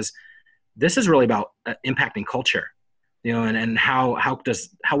up, because this is really about impacting culture, you know, and how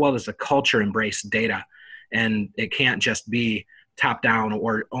well does the culture embrace data? And it can't just be top down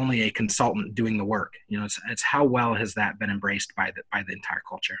or only a consultant doing the work. You know, it's how well has that been embraced by the entire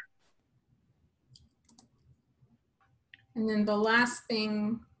culture. And then the last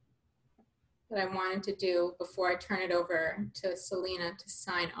thing that I wanted to do before I turn it over to Selena to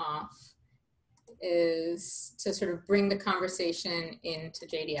sign off is to sort of bring the conversation into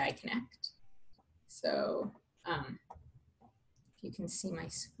JDAI Connect. So if you can see my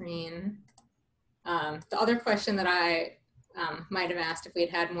screen. The other question that I might have asked if we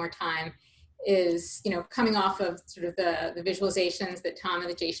had more time is, you know, coming off of sort of the visualizations that Tom and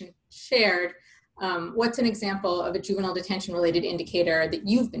that Jason shared, what's an example of a juvenile detention related indicator that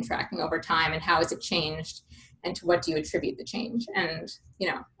you've been tracking over time, and how has it changed, and to what do you attribute the change? And, you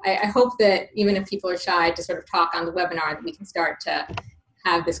know, I hope that even if people are shy to sort of talk on the webinar, that we can start to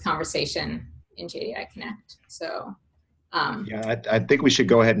have this conversation in JDAI Connect. So yeah, I think we should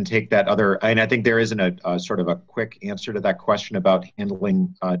go ahead and take that other, and I think there isn't a sort of a quick answer to that question about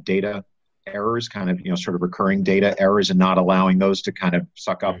handling data errors, kind of, you know, sort of recurring data errors, and not allowing those to kind of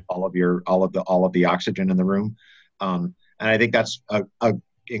suck up all of the oxygen in the room. And I think that's a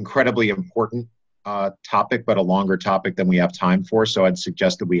incredibly important topic, but a longer topic than we have time for. So I'd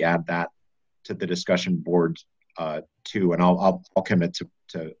suggest that we add that to the discussion board too, and I'll commit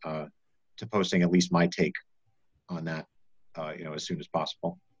to posting at least my take on that, you know, as soon as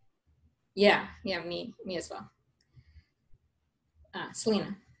possible. Yeah, me as well.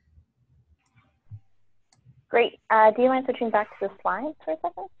 Selena. Great. Do you mind switching back to the slides for a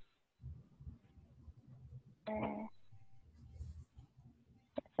second?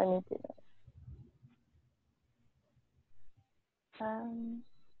 Let me do this.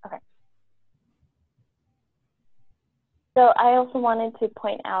 Okay. So I also wanted to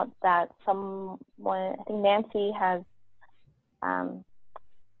point out that someone, I think Nancy, has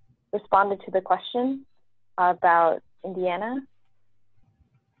responded to the question about Indiana.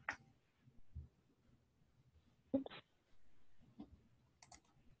 Oops.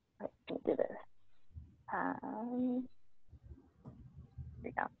 Let me do this. Here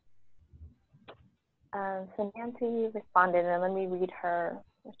we go. So Nancy responded, and let me read her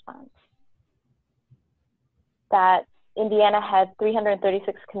response. That Indiana had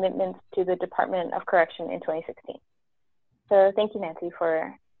 336 commitments to the Department of Correction in 2016. So thank you, Nancy,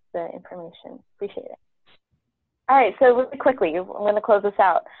 for the information. Appreciate it. All right, so really quickly, I'm going to close this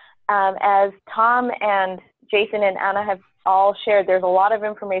out. As Tom and Jason and Anna have all shared, there's a lot of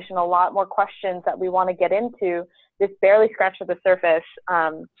information, a lot more questions that we want to get into. This barely scratched the surface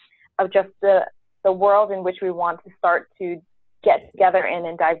of just the world in which we want to start to get together in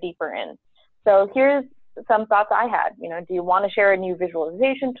and dive deeper in. So here's some thoughts I had. You know, do you want to share a new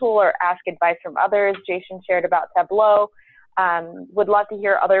visualization tool or ask advice from others? Jason shared about Tableau. Would love to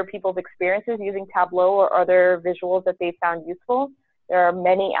hear other people's experiences using Tableau or other visuals that they found useful. There are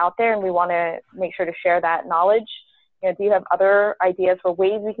many out there, and we want to make sure to share that knowledge. You know, do you have other ideas for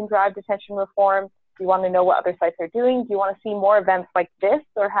ways we can drive detention reform? Do you want to know what other sites are doing? Do you want to see more events like this,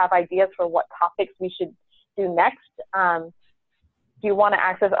 or have ideas for what topics we should do next? Do you want to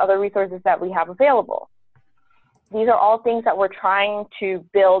access other resources that we have available? These are all things that we're trying to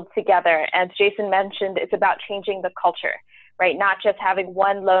build together. As Jason mentioned, it's about changing the culture, right? Not just having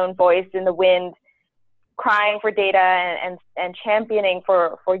one lone voice in the wind crying for data and championing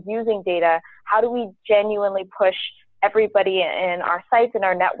for using data. How do we genuinely push everybody in our sites and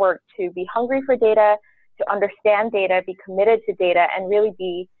our network to be hungry for data, to understand data, be committed to data, and really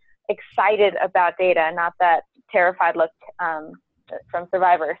be excited about data, not that terrified look from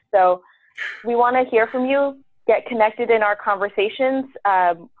survivors. So we want to hear from you, get connected in our conversations.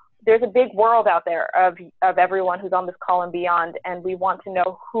 There's a big world out there of everyone who's on this call and beyond, and we want to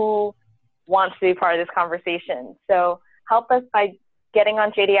know who wants to be part of this conversation. So help us by getting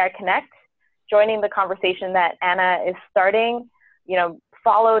on JDAI Connect, joining the conversation that Anna is starting. You know,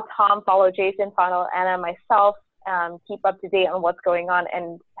 follow Tom, follow Jason, follow Anna, myself, keep up to date on what's going on,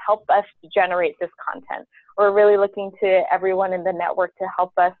 and help us generate this content. We're really looking to everyone in the network to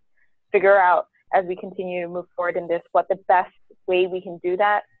help us figure out, as we continue to move forward in this, what the best way we can do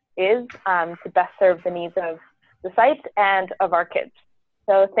that is to best serve the needs of the sites and of our kids.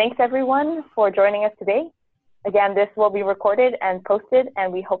 So thanks everyone for joining us today. Again, this will be recorded and posted,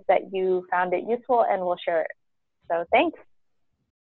 and we hope that you found it useful and will share it. So thanks.